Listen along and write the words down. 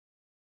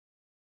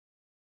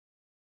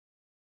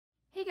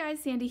Hey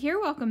guys, Sandy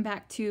here. Welcome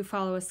back to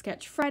Follow a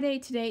Sketch Friday.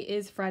 Today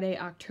is Friday,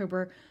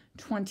 October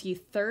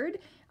 23rd.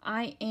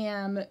 I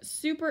am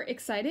super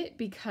excited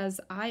because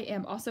I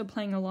am also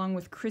playing along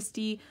with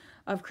Christy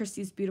of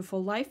Christy's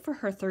Beautiful Life for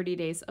her 30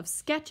 days of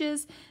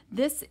sketches.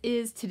 This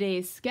is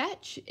today's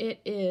sketch. It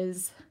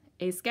is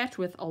a sketch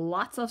with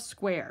lots of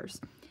squares.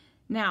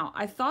 Now,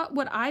 I thought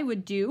what I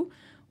would do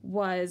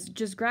was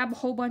just grab a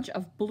whole bunch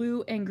of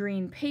blue and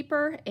green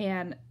paper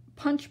and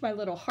punch my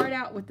little heart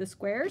out with the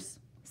squares.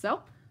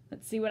 So,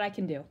 let's see what I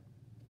can do.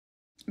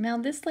 Now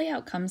this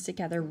layout comes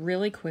together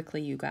really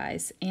quickly, you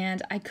guys,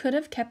 and I could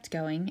have kept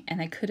going and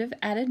I could have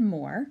added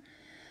more,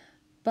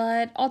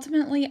 but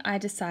ultimately I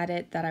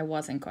decided that I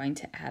wasn't going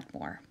to add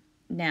more.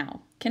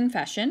 Now,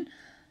 confession,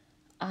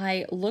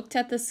 I looked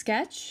at the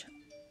sketch,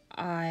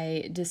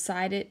 I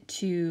decided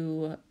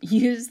to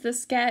use the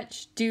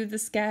sketch, do the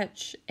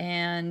sketch,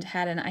 and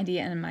had an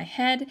idea in my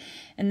head,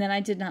 and then I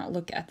did not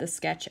look at the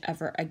sketch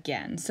ever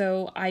again.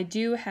 So I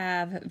do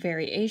have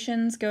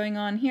variations going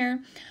on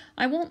here.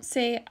 I won't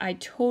say I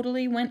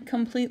totally went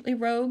completely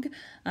rogue.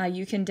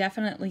 You can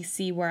definitely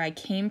see where I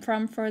came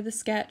from for the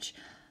sketch,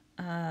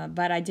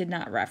 but I did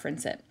not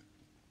reference it.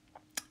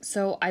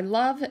 So I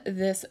love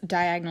this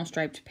diagonal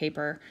striped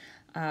paper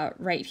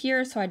right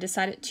here, so I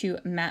decided to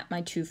map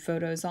my two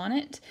photos on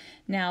it.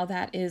 Now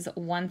that is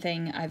one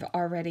thing I've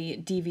already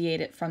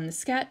deviated from the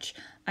sketch.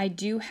 I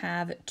do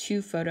have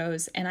two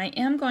photos and I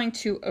am going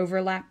to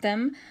overlap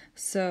them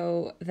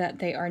so that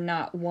they are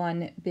not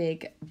one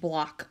big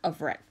block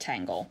of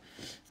rectangle.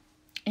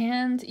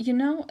 And you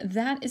know,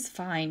 that is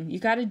fine. You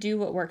got to do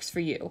what works for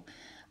you.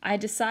 I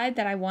decide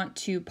that I want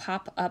to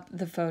pop up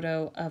the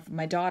photo of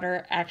my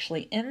daughter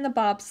actually in the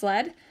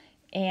bobsled,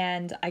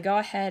 and I go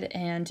ahead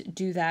and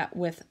do that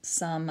with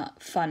some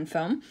fun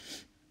foam.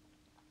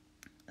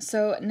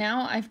 So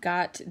now I've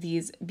got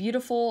these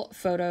beautiful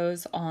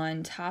photos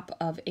on top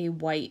of a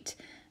white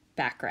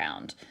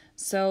background.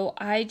 So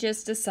I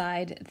just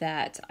decide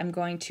that I'm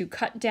going to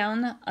cut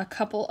down a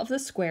couple of the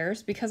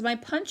squares because my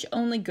punch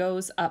only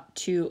goes up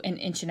to 1.5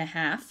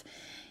 inches.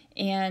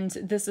 And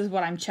this is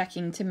what I'm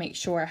checking to make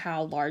sure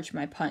how large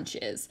my punch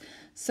is.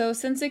 So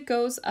since it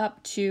goes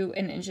up to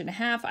 1.5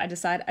 inches, I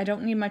decide I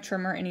don't need my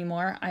trimmer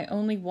anymore. I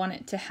only want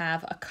it to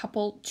have a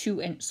couple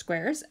 2-inch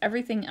squares.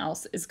 Everything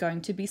else is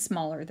going to be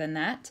smaller than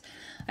that.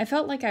 I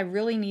felt like I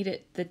really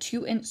needed the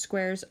 2-inch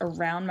squares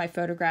around my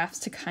photographs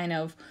to kind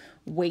of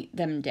weight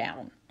them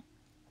down,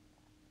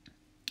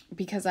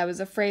 because I was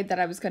afraid that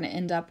I was going to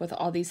end up with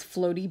all these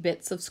floaty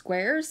bits of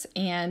squares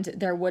and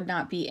there would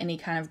not be any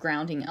kind of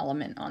grounding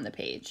element on the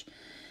page.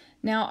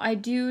 Now I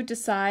do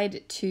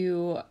decide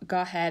to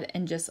go ahead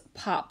and just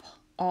pop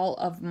all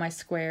of my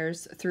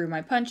squares through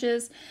my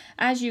punches.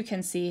 As you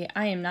can see,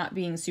 I am not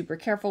being super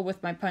careful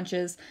with my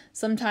punches.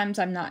 Sometimes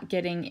I'm not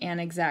getting an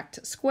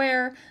exact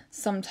square.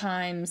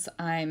 Sometimes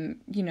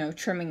I'm,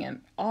 trimming it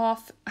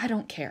off. I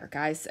don't care,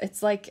 guys.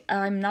 It's like,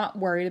 I'm not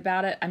worried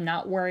about it. I'm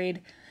not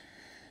worried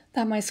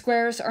that my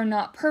squares are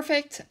not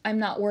perfect. I'm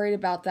not worried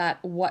about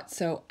that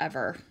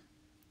whatsoever.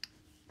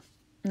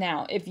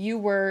 Now, if you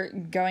were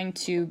going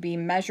to be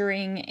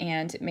measuring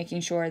and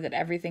making sure that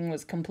everything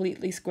was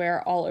completely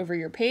square all over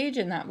your page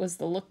and that was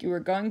the look you were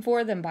going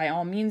for, then by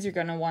all means you're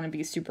going to want to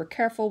be super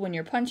careful when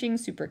you're punching,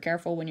 super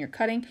careful when you're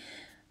cutting.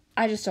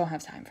 I just don't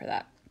have time for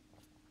that.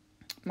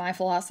 My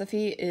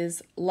philosophy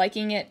is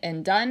liking it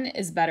and done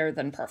is better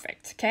than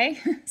perfect, okay?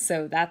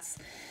 So that's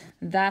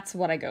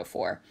what I go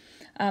for.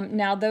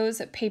 Now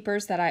those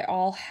papers that I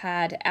all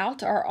had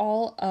out are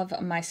all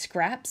of my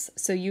scraps,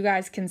 so you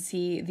guys can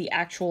see the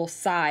actual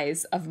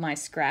size of my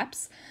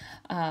scraps.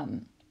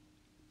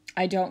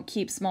 I don't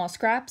keep small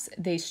scraps.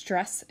 They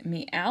stress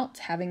me out.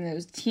 Having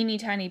those teeny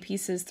tiny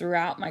pieces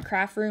throughout my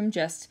craft room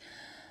just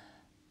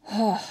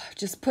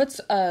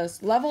puts a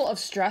level of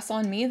stress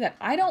on me that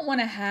I don't want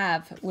to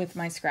have with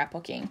my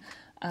scrapbooking.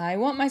 I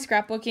want my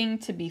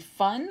scrapbooking to be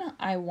fun.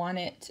 I want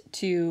it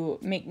to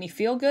make me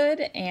feel good,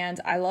 and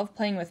I love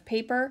playing with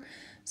paper.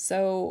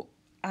 So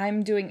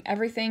I'm doing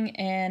everything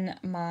in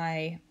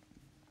my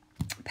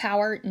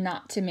power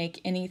not to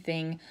make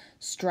anything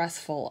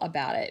stressful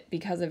about it,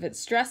 because if it's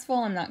stressful,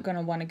 I'm not going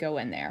to want to go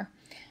in there.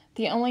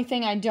 The only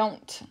thing I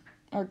don't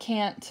or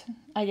can't,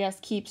 I guess,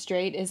 keep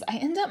straight is I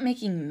end up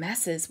making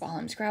messes while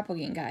I'm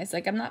scrapbooking, guys.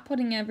 Like, I'm not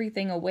putting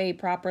everything away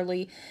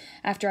properly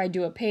after I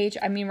do a page.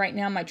 I mean, right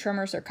now my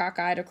trimmers are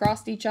cockeyed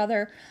across each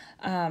other.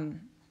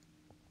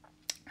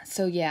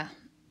 So yeah,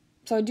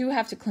 so I do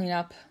have to clean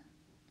up.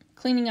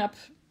 Cleaning up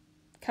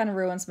kind of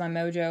ruins my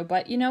mojo,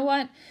 but you know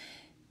what?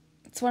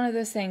 It's one of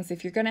those things.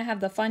 If you're going to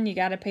have the fun, you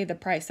got to pay the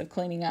price of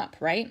cleaning up,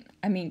 right?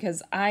 I mean,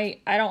 because I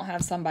don't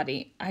have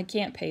somebody, I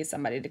can't pay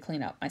somebody to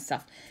clean up my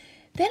stuff.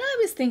 Then I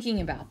was thinking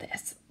about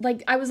this.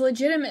 Like, I was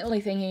legitimately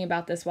thinking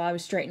about this while I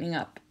was straightening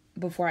up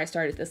before I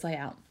started this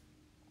layout.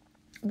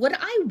 Would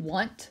I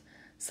want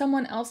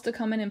someone else to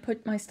come in and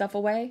put my stuff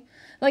away?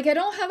 Like, I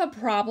don't have a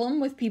problem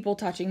with people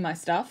touching my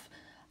stuff.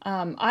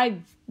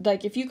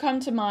 If you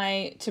come to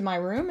my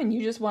room and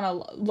you just want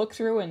to look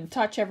through and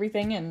touch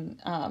everything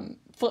and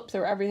flip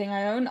through everything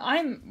I own,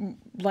 I'm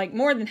like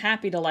more than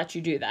happy to let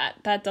you do that.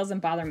 That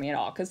doesn't bother me at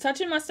all, because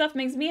touching my stuff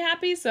makes me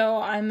happy, so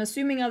I'm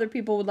assuming other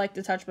people would like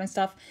to touch my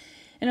stuff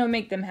and it'll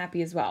make them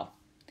happy as well.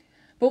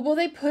 But will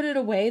they put it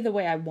away the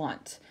way I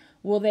want?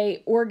 Will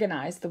they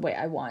organize the way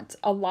I want?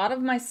 A lot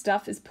of my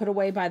stuff is put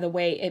away by the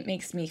way it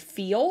makes me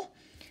feel,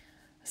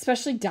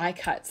 especially die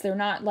cuts. They're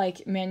not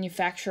like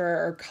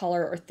manufacturer or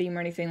color or theme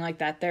or anything like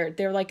that.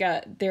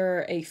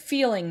 They're a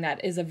feeling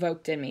that is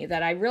evoked in me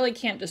that I really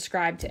can't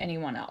describe to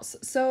anyone else.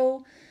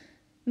 So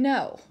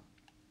no.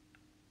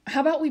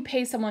 How about we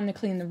pay someone to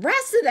clean the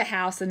rest of the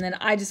house and then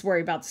I just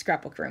worry about the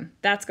scrapbook room?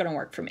 That's going to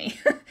work for me.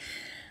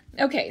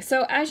 Okay,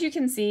 so as you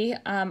can see,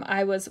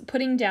 I was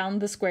putting down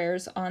the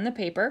squares on the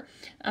paper.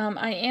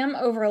 I am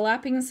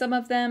overlapping some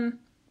of them.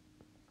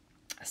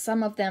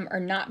 Some of them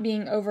are not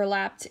being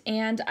overlapped,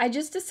 and I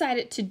just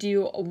decided to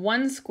do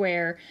one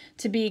square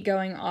to be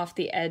going off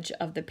the edge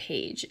of the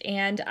page.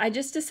 And I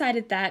just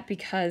decided that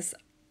because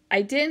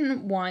I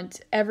didn't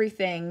want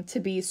everything to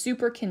be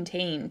super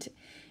contained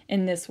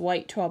in this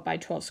white 12 by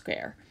 12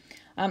 square.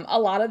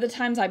 A lot of the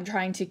times I'm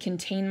trying to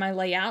contain my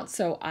layout,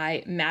 so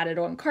I mat it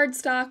on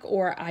cardstock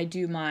or I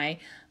do my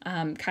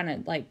kind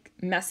of like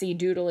messy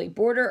doodly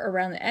border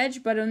around the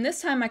edge, but on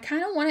this time I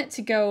kind of want it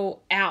to go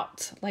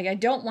out. Like I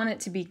don't want it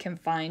to be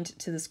confined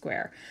to the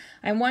square.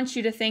 I want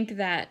you to think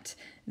that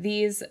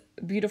these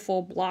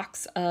beautiful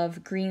blocks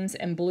of greens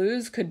and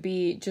blues could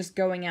be just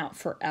going out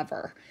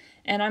forever.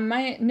 And I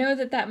might know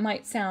that that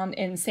might sound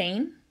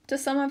insane to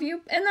some of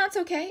you, and that's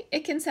okay.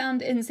 It can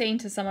sound insane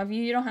to some of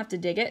you. You don't have to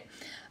dig it.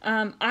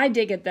 I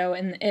dig it though,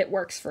 and it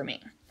works for me.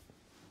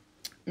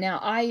 Now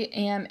I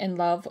am in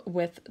love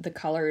with the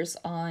colors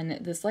on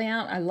this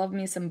layout. I love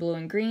me some blue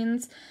and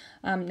greens.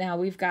 Now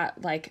we've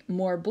got like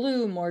more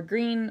blue, more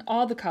green,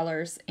 all the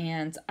colors,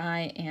 and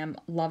I am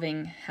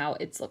loving how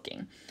it's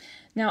looking.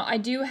 Now I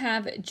do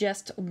have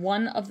just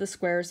one of the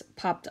squares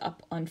popped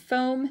up on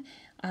foam.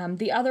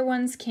 The other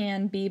ones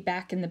can be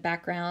back in the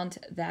background.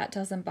 That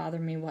doesn't bother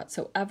me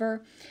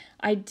whatsoever.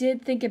 I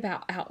did think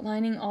about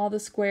outlining all the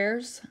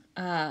squares,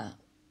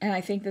 and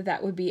I think that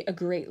that would be a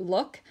great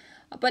look,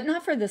 but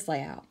not for this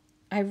layout.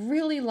 I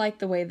really like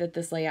the way that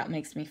this layout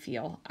makes me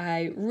feel.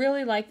 I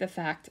really like the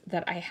fact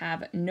that I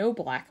have no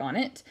black on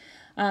it.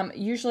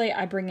 Usually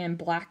I bring in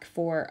black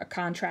for a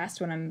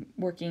contrast when I'm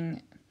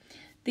working.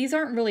 These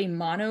aren't really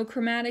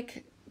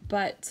monochromatic,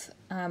 but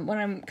when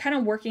I'm kind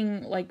of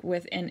working like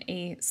within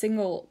a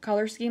single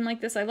color scheme like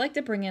this, I like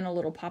to bring in a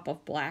little pop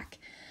of black.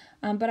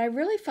 But I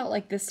really felt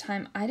like this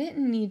time I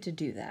didn't need to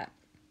do that.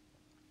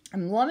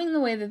 I'm loving the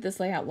way that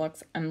this layout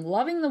looks. I'm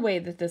loving the way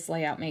that this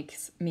layout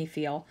makes me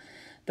feel.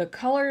 The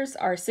colors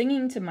are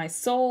singing to my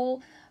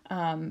soul.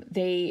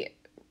 They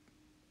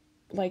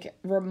like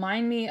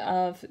remind me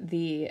of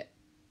the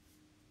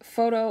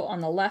photo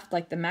on the left,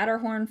 like the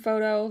Matterhorn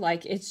photo.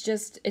 Like it's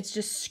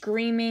just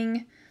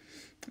screaming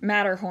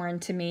Matterhorn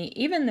to me,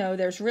 even though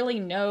there's really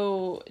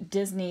no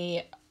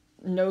Disney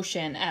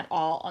notion at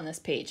all on this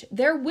page.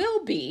 There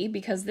will be,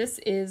 because this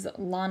is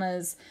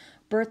Lana's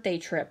birthday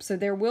trip, so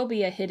there will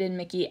be a hidden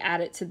Mickey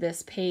added to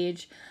this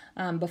page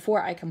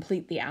before I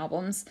complete the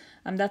albums.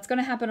 That's going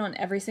to happen on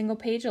every single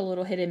page, a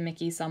little hidden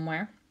Mickey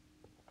somewhere.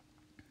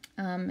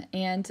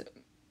 And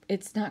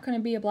it's not going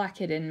to be a black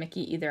hidden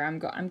Mickey either. I'm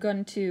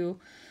going to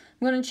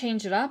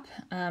change it up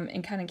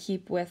and kind of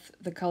keep with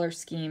the color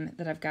scheme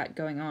that I've got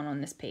going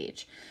on this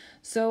page.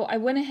 So I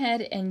went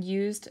ahead and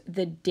used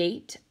the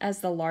date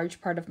as the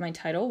large part of my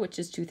title, which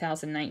is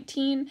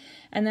 2019.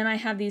 And then I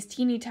have these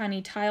teeny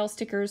tiny tile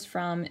stickers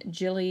from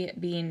Jilly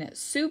Bean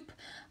Soup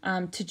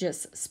to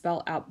just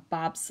spell out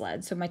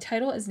Bobsled. So my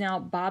title is now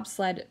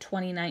Bobsled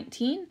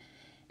 2019.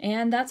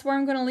 And that's where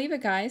I'm going to leave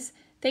it, guys.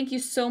 Thank you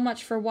so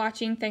much for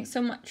watching. Thanks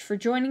so much for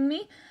joining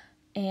me.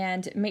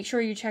 And make sure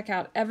you check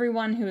out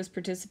everyone who is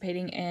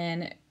participating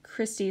in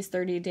Christy's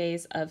 30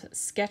 Days of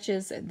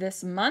Sketches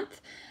this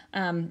month.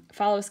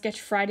 Follow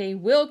Sketch Friday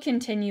will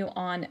continue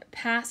on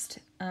past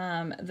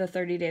the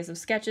 30 Days of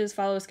Sketches.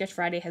 Follow Sketch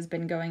Friday has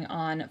been going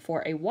on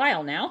for a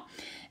while now.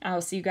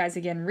 I'll see you guys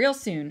again real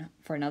soon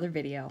for another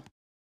video.